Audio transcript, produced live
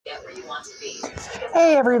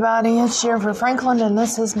Hey everybody, it's Jennifer Franklin and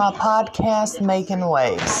this is my podcast, Making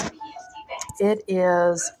Waves. It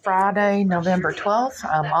is Friday, November 12th.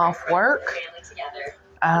 I'm off work.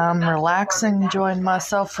 I'm relaxing, enjoying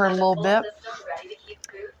myself for a little bit.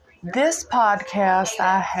 This podcast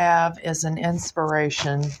I have is an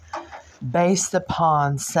inspiration based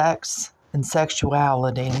upon sex and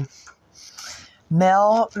sexuality,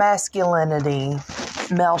 male masculinity,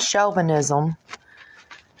 male chauvinism,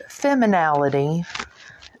 femininity,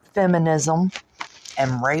 feminism,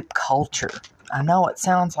 and rape culture. I know it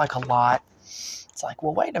sounds like a lot. It's like,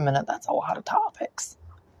 well, wait a minute, that's a lot of topics.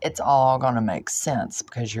 It's all going to make sense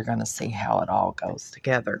because you're going to see how it all goes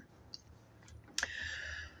together.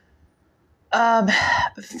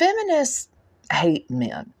 Feminists hate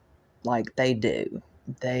men like they do.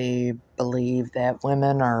 They believe that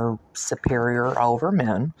women are superior over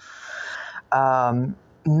men.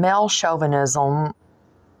 Male chauvinism,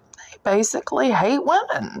 basically hate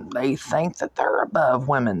women. They think that they're above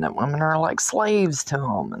women, that women are like slaves to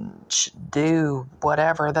them and should do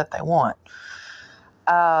whatever that they want.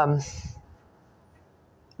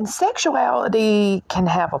 Sexuality can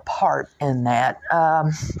have a part in that.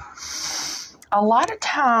 A lot of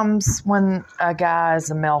times when a guy is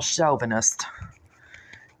a male chauvinist,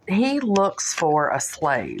 he looks for a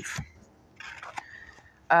slave.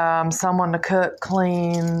 Someone to cook,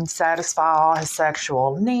 clean, satisfy all his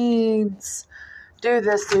sexual needs, do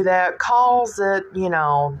this, do that, calls it,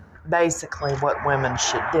 basically what women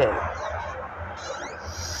should do.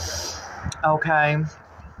 Okay.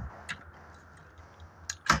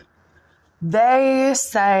 They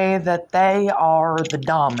say that they are the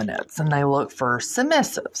dominants and they look for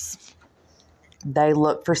submissives. They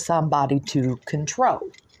look for somebody to control.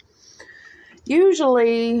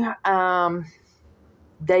 Usually,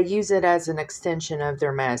 they use it as an extension of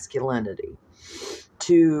their masculinity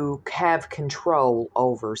to have control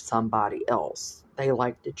over somebody else. They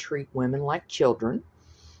like to treat women like children.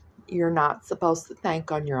 You're not supposed to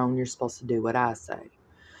think on your own. You're supposed to do what I say.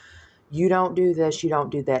 You don't do this, you don't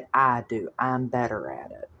do that. I do. I'm better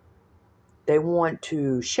at it. They want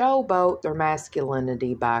to showboat their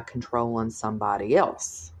masculinity by controlling somebody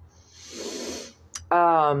else.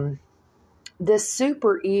 This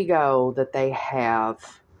super ego that they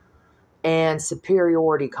have and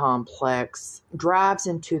superiority complex drives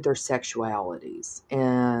into their sexualities,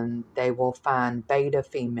 and they will find beta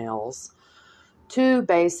females to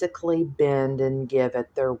basically bend and give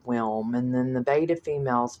at their whim. And then the beta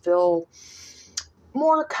females feel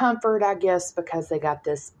more comfort, I guess, because they got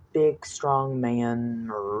this big, strong man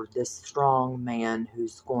or this strong man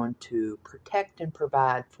who's going to protect and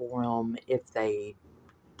provide for them if they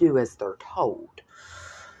do as they're told.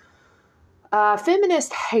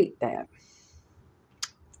 Feminists hate that.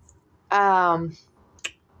 I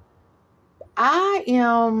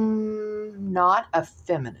am not a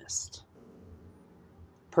feminist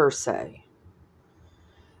per se.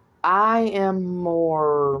 I am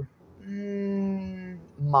more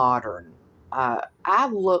modern. I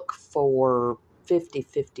look for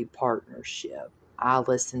 50-50 partnership. I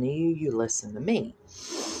listen to you, you listen to me.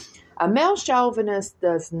 A male chauvinist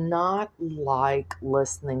does not like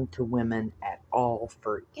listening to women at all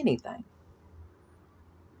for anything.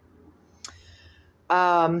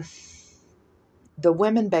 The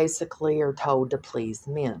women basically are told to please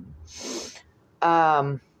men.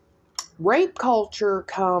 Rape culture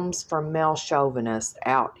comes from male chauvinists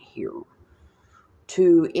out here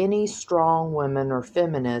to any strong women or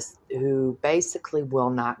feminists who basically will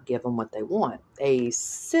not give them what they want. They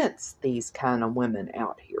sense these kind of women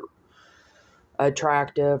out here,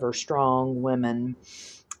 attractive or strong women,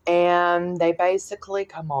 and they basically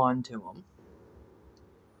come on to them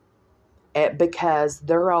because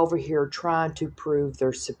they're over here trying to prove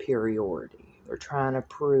their superiority. They're trying to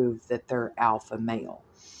prove that they're alpha male.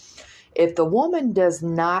 If the woman does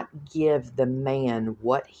not give the man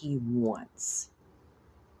what he wants,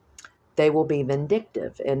 they will be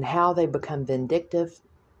vindictive. And how they become vindictive?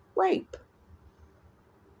 Rape.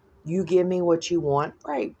 You give me what you want,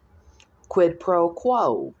 rape. Quid pro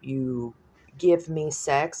quo. You give me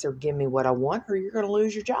sex or give me what I want, or you're going to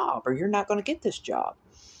lose your job, or you're not going to get this job.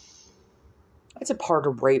 That's a part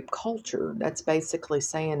of rape culture. That's basically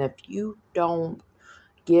saying if you don't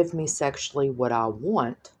give me sexually what I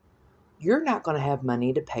want, you're not going to have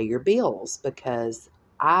money to pay your bills because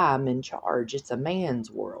I'm in charge. It's a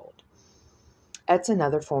man's world. That's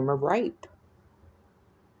another form of rape.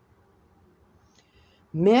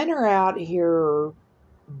 Men are out here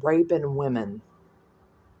raping women,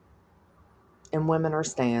 and women are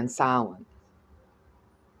staying silent.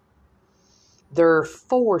 They're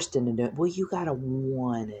forced into doing, well, you got to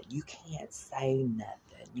want it. You can't say nothing.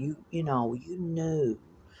 You know, you knew.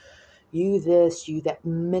 You this, you that.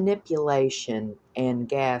 Manipulation and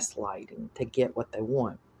gaslighting to get what they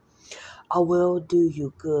want. Oh, will do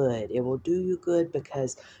you good. It will do you good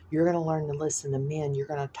because you're going to learn to listen to men. You're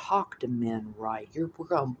going to talk to men right. We're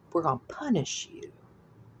going to punish you.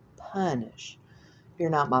 Punish. You're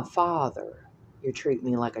not my father. You treat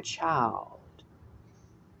me like a child.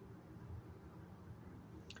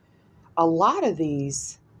 A lot of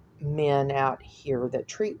these men out here that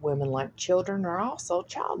treat women like children are also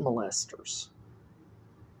child molesters.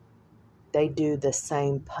 They do the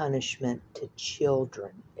same punishment to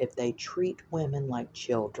children. If they treat women like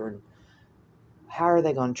children, how are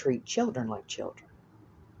they going to treat children like children?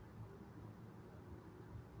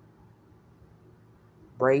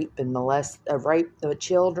 Rape the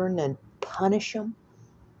children and punish them?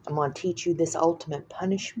 I'm going to teach you this ultimate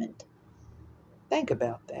punishment. Think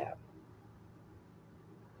about that.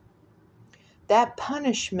 That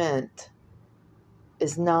punishment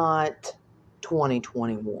is not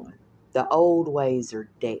 2021. The old ways are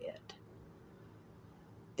dead.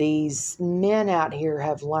 These men out here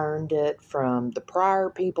have learned it from the prior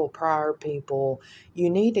people. You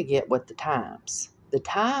need to get with the times. The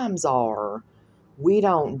times are, we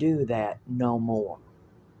don't do that no more.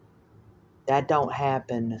 That don't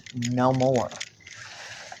happen no more.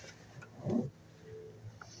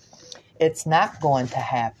 It's not going to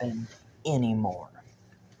happen anymore.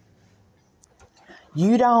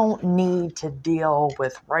 You don't need to deal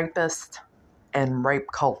with rapists and rape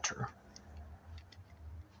culture.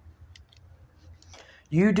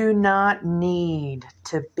 You do not need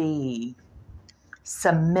to be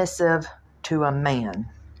submissive to a man.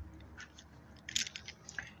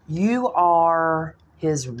 You are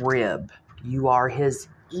his rib. You are his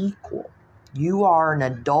equal. You are an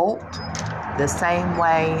adult the same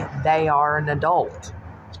way they are an adult.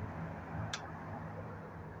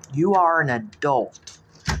 You are an adult.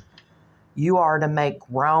 You are to make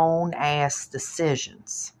grown-ass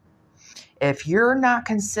decisions. If you're not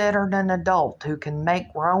considered an adult who can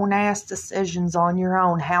make grown-ass decisions on your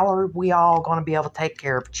own, how are we all going to be able to take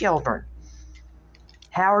care of children?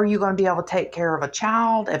 How are you going to be able to take care of a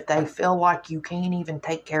child if they feel like you can't even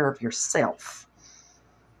take care of yourself?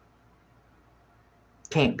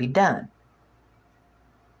 Can't be done.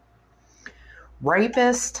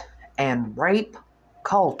 Rapist and rape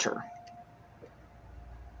culture.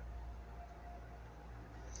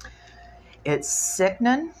 It's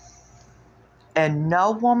sickening, and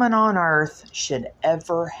no woman on earth should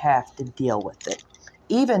ever have to deal with it.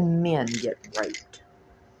 Even men get raped.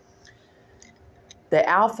 The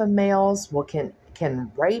alpha males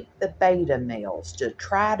can rape the beta males to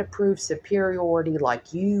try to prove superiority,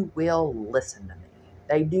 like you will listen to me.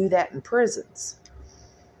 They do that in prisons.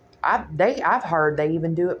 I've heard they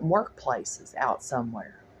even do it in workplaces out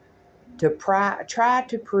somewhere to try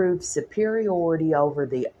to prove superiority over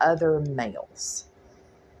the other males.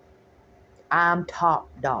 I'm top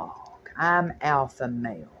dog. I'm alpha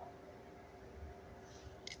male.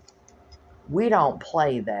 We don't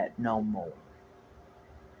play that no more.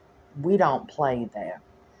 We don't play that.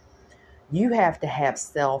 You have to have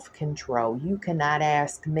self-control. You cannot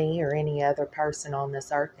ask me or any other person on this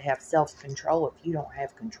earth to have self-control if you don't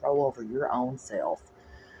have control over your own self.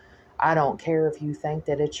 I don't care if you think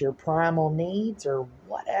that it's your primal needs or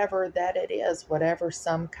whatever that it is, whatever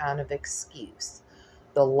some kind of excuse.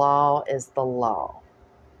 The law is the law.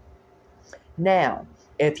 Now,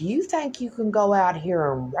 if you think you can go out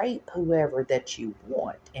here and rape whoever that you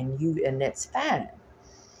want and it's fine,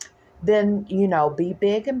 then, be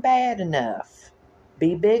big and bad enough.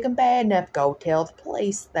 Be big and bad enough. Go tell the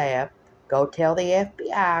police that. Go tell the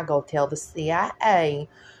FBI. Go tell the CIA.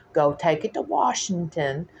 Go take it to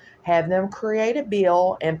Washington. Have them create a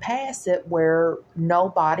bill and pass it where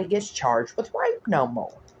nobody gets charged with rape no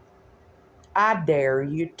more. I dare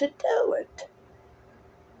you to do it.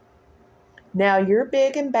 Now, you're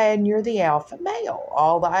big and bad and you're the alpha male.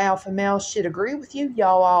 All the alpha males should agree with you.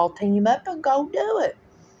 Y'all all team up and go do it.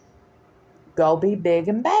 Go be big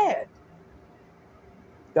and bad.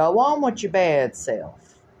 Go on with your bad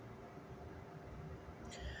self.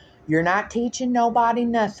 You're not teaching nobody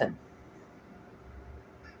nothing.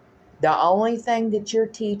 The only thing that you're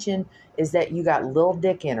teaching is that you got little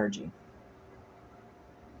dick energy.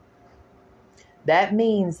 That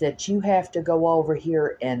means that you have to go over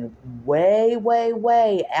here and way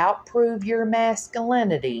outprove your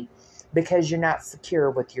masculinity because you're not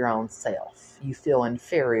secure with your own self. You feel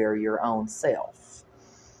inferior your own self.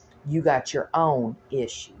 You got your own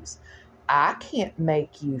issues. I can't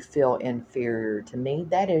make you feel inferior to me.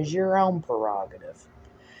 That is your own prerogative.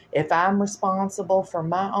 If I'm responsible for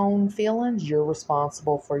my own feelings, you're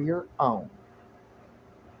responsible for your own.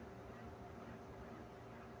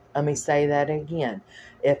 Let me say that again.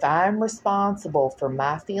 If I'm responsible for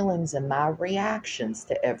my feelings and my reactions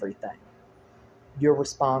to everything, you're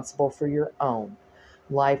responsible for your own.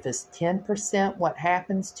 Life is 10% what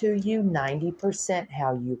happens to you, 90%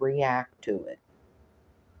 how you react to it.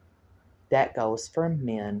 That goes for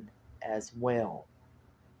men as well.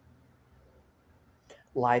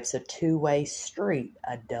 Life's a two-way street,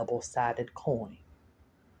 a double-sided coin.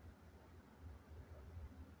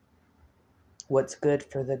 What's good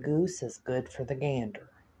for the goose is good for the gander.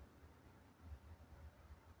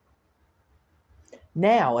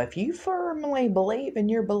 Now, if you firmly believe in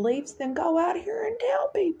your beliefs, then go out here and tell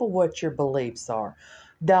people what your beliefs are.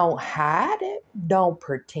 Don't hide it. Don't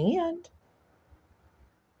pretend.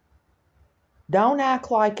 Don't act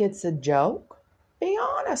like it's a joke. Be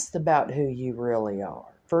honest about who you really are,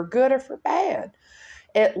 for good or for bad.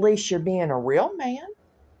 At least you're being a real man.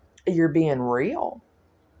 You're being real.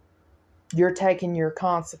 You're taking your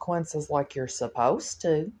consequences like you're supposed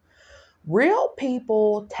to. Real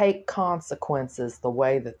people take consequences the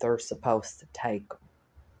way that they're supposed to take them.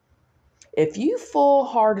 If you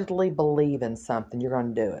full-heartedly believe in something, you're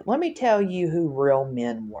going to do it. Let me tell you who real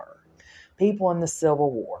men were. People in the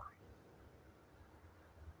Civil War.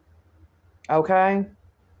 Okay?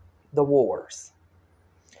 The wars.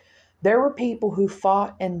 There were people who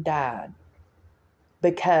fought and died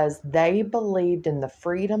because they believed in the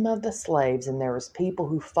freedom of the slaves, and there was people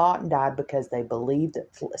who fought and died because they believed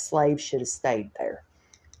that slaves should have stayed there.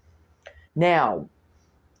 Now,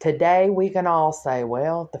 today we can all say,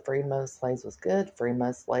 well, the freedom of the slaves was good,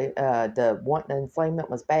 the wanting enslavement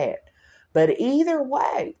was bad. But either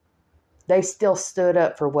way, they still stood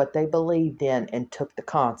up for what they believed in and took the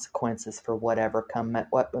consequences for whatever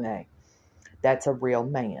what may. That's a real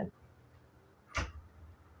man.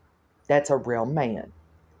 That's a real man.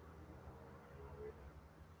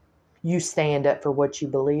 You stand up for what you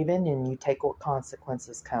believe in and you take what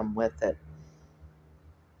consequences come with it.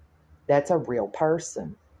 That's a real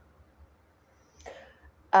person.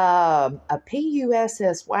 A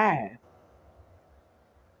PUSSY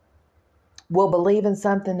will believe in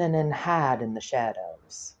something and then hide in the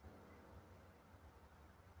shadows.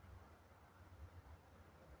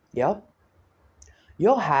 Yep.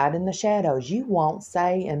 You'll hide in the shadows. You won't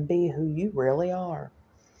say and be who you really are.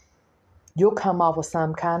 You'll come up with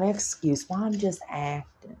some kind of excuse. Well, I'm just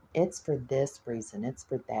acting. It's for this reason. It's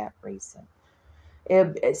for that reason.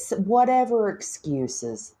 It's whatever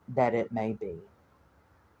excuses that it may be.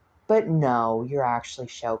 But no, you're actually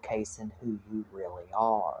showcasing who you really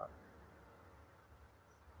are.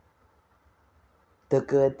 The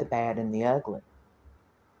good, the bad, and the ugly.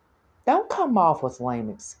 Don't come off with lame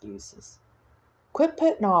excuses. Quit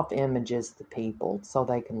putting off images to people so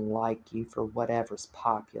they can like you for whatever's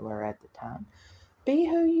popular at the time. Be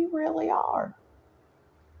who you really are.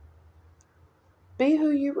 Be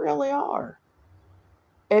who you really are.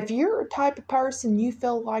 If you're a type of person you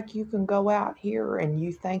feel like you can go out here and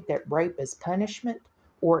you think that rape is punishment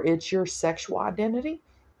or it's your sexual identity,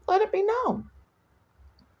 let it be known.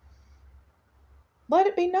 Let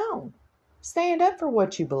it be known. Stand up for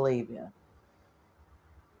what you believe in.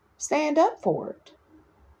 Stand up for it.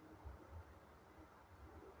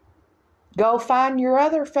 Go find your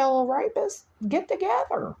other fellow rapists. Get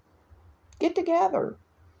together. Get together.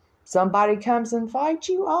 Somebody comes and fights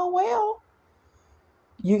you, oh well.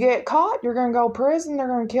 You get caught, you're going to go to prison, they're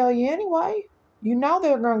going to kill you anyway. You know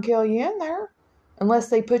they're going to kill you in there. Unless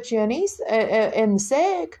they put you in the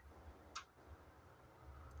SEG.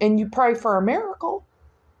 And you pray for a miracle.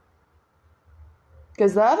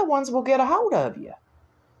 Because the other ones will get a hold of you.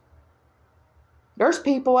 There's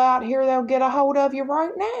people out here that'll get a hold of you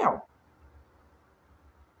right now.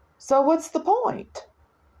 So what's the point?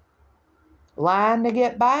 Lying to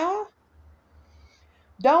get by?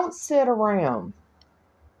 Don't sit around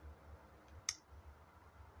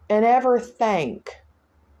and ever think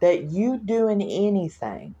that you doing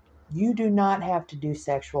anything. You do not have to do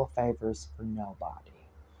sexual favors for nobody.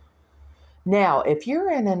 Now, if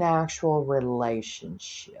you're in an actual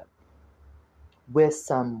relationship with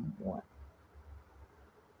someone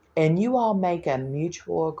and you all make a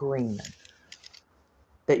mutual agreement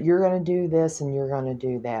that you're going to do this and you're going to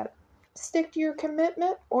do that, stick to your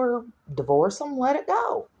commitment or divorce them, let it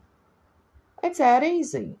go. It's that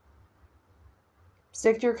easy.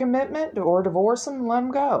 Stick to your commitment or divorce them and let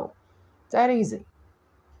them go. It's that easy.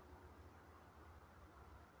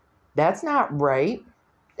 That's not rape.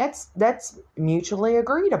 That's mutually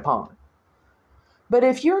agreed upon. But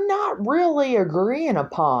if you're not really agreeing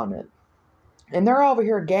upon it, and they're over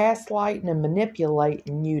here gaslighting and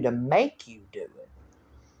manipulating you to make you do it,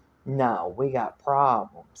 no, we got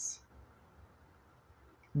problems.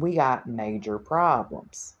 We got major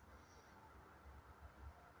problems.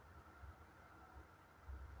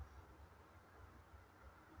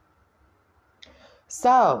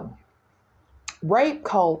 So, rape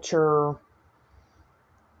culture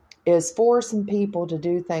is forcing people to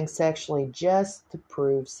do things sexually just to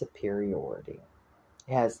prove superiority.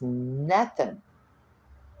 It has nothing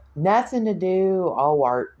to do,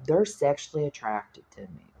 they're sexually attracted to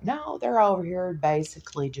me. No, they're over here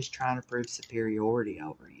basically just trying to prove superiority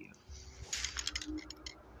over you.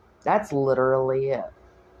 That's literally it.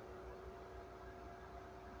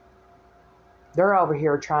 They're over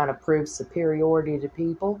here trying to prove superiority to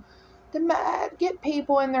people, to get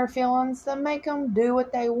people in their feelings, to make them do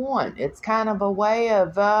what they want. It's kind of a way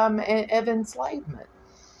of enslavement.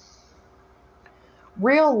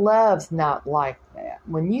 Real love's not like that.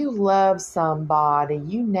 When you love somebody,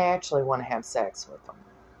 you naturally want to have sex with them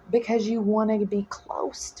because you want to be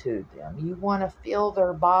close to them. You want to feel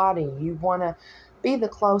their body. You want to be the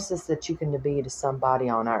closest that you can be to somebody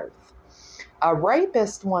on earth. A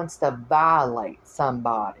rapist wants to violate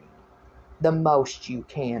somebody the most you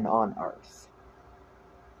can on earth.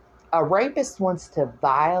 A rapist wants to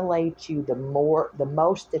violate you the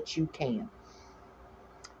most that you can.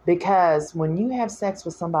 Because when you have sex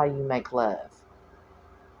with somebody, you make love.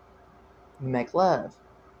 You make love.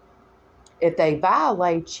 If they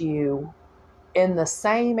violate you in the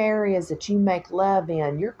same areas that you make love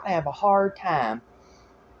in, you're going to have a hard time.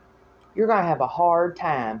 You're going to have a hard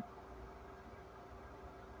time.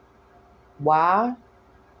 Why?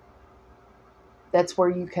 That's where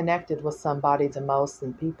you connected with somebody the most,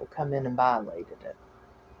 and people come in and violated it.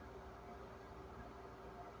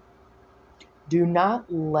 Do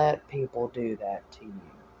not let people do that to you.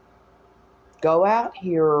 Go out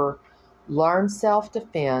here, learn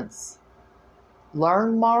self-defense,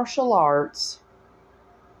 learn martial arts,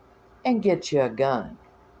 and get you a gun.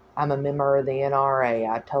 I'm a member of the NRA.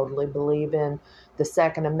 I totally believe in the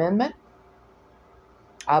Second Amendment.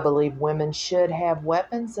 I believe women should have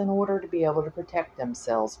weapons in order to be able to protect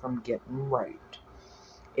themselves from getting raped.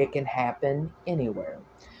 It can happen anywhere.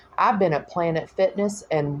 I've been at Planet Fitness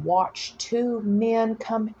and watched 2 men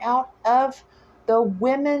come out of the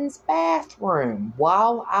women's bathroom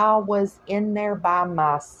while I was in there by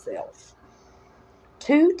myself.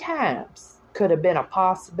 2 times could have been a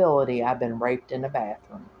possibility I've been raped in a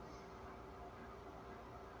bathroom.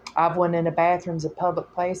 I've went into bathrooms at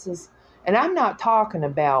public places, and I'm not talking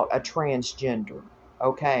about a transgender,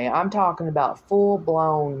 okay? I'm talking about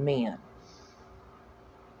full-blown men.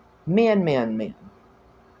 Men.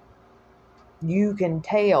 You can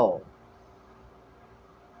tell.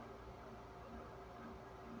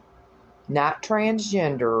 Not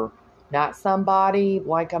transgender, not somebody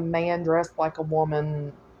like a man dressed like a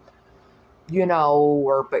woman,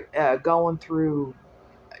 or going through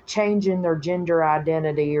changing their gender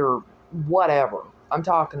identity or whatever. I'm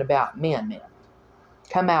talking about men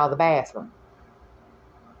come out of the bathroom.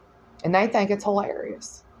 And they think it's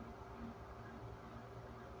hilarious.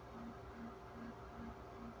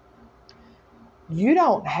 You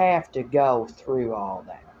don't have to go through all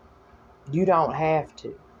that. You don't have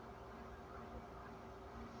to.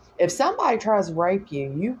 If somebody tries to rape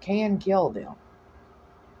you, you can kill them.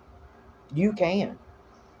 You can.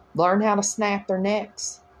 Learn how to snap their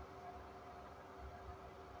necks.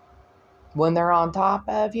 When they're on top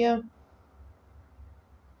of you,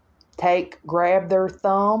 grab their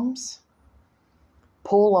thumbs,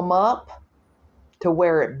 pull them up to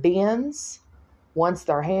where it bends. Once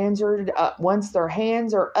their hands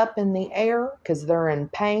are up in the air because they're in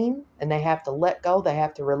pain and they have to let go, they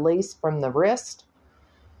have to release from the wrist.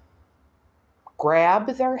 Grab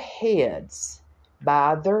their heads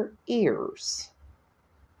by their ears.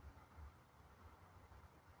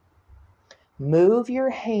 Move your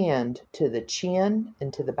hand to the chin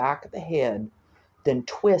and to the back of the head, then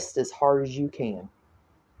twist as hard as you can.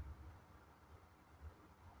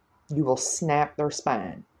 You will snap their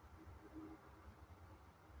spine.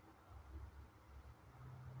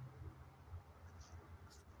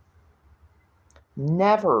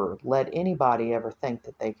 Never let anybody ever think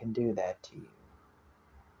that they can do that to you.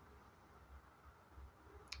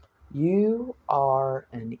 You are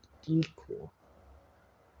an equal.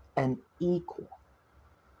 An equal.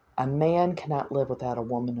 A man cannot live without a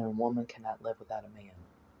woman, and a woman cannot live without a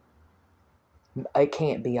man. It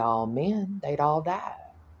can't be all men. They'd all die.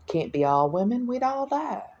 Can't be all women. We'd all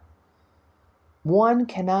die. One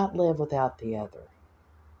cannot live without the other.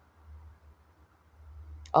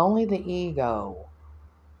 Only the ego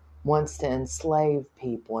wants to enslave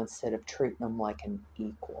people instead of treating them like an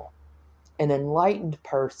equal. An enlightened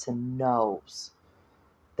person knows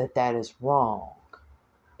that that is wrong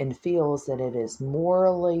and feels that it is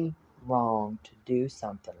morally wrong to do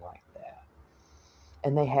something like that.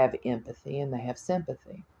 And they have empathy and they have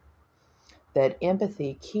sympathy. That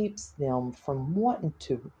empathy keeps them from wanting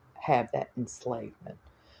to have that enslavement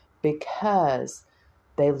because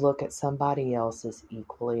they look at somebody else as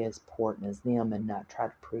equally as important as them and not try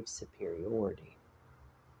to prove superiority.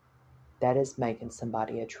 That is making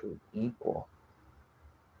somebody a true equal.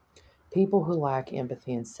 People who lack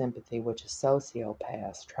empathy and sympathy, which is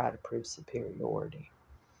sociopaths, try to prove superiority.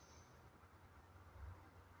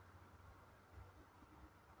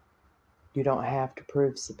 You don't have to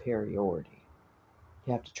prove superiority.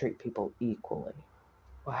 You have to treat people equally.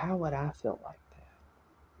 Well, how would I feel like that?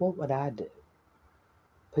 What would I do?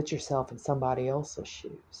 Put yourself in somebody else's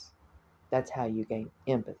shoes. That's how you gain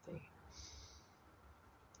empathy.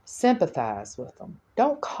 Sympathize with them.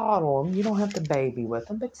 Don't coddle them. You don't have to baby with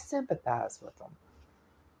them, but sympathize with them.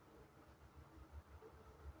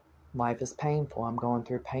 Life is painful. I'm going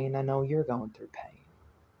through pain. I know you're going through pain.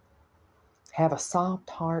 Have a soft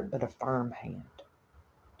heart, but a firm hand.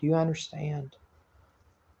 Do you understand?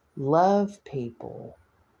 Love people.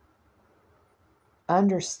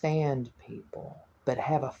 Understand people, but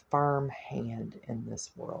have a firm hand in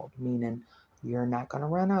this world, meaning you're not going to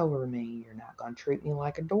run over me. You're not going to treat me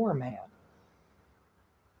like a doormat.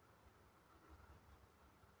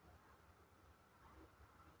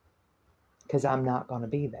 Because I'm not going to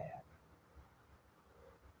be that.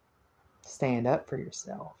 Stand up for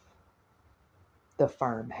yourself. The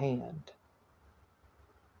firm hand.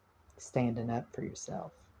 Standing up for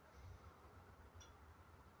yourself.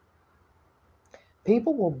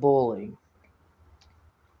 People will bully.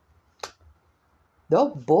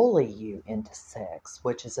 They'll bully you into sex,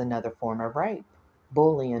 which is another form of rape.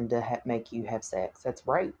 Bullying to make you have sex. That's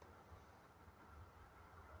rape.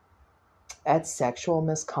 That's sexual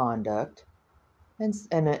misconduct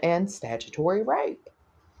and statutory rape.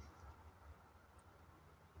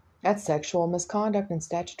 That's sexual misconduct and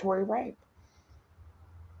statutory rape.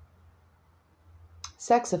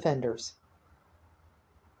 Sex offenders.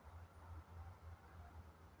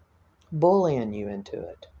 Bullying you into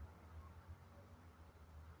it.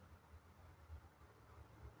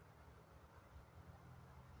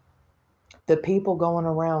 The people going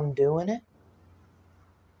around doing it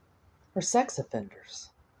are sex offenders.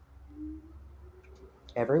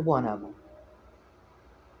 Every one of them.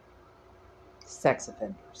 Sex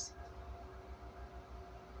offenders.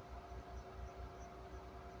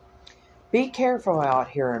 Be careful out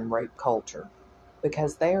here in rape culture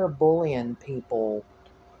because they are bullying people,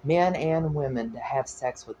 men and women, to have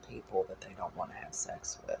sex with people that they don't want to have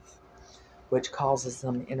sex with, which causes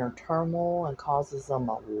them inner turmoil and causes them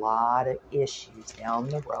a lot of issues down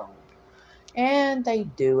the road. And they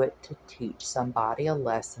do it to teach somebody a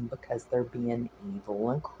lesson because they're being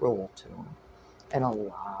evil and cruel to them. And a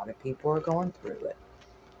lot of people are going through it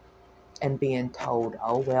and being told,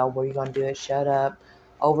 oh, well, what are you going to do? Shut up,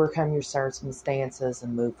 overcome your circumstances,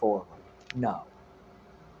 and move forward. No.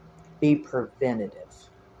 Be preventative.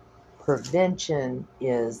 Prevention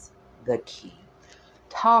is the key.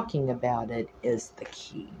 Talking about it is the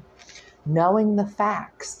key. Knowing the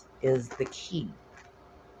facts is the key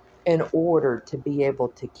in order to be able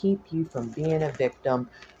to keep you from being a victim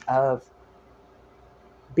of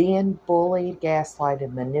being bullied,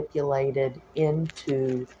 gaslighted, manipulated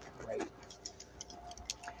into rape.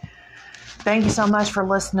 Thank you so much for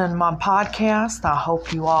listening to my podcast. I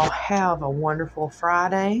hope you all have a wonderful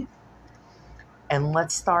Friday. And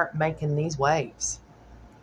let's start making these waves.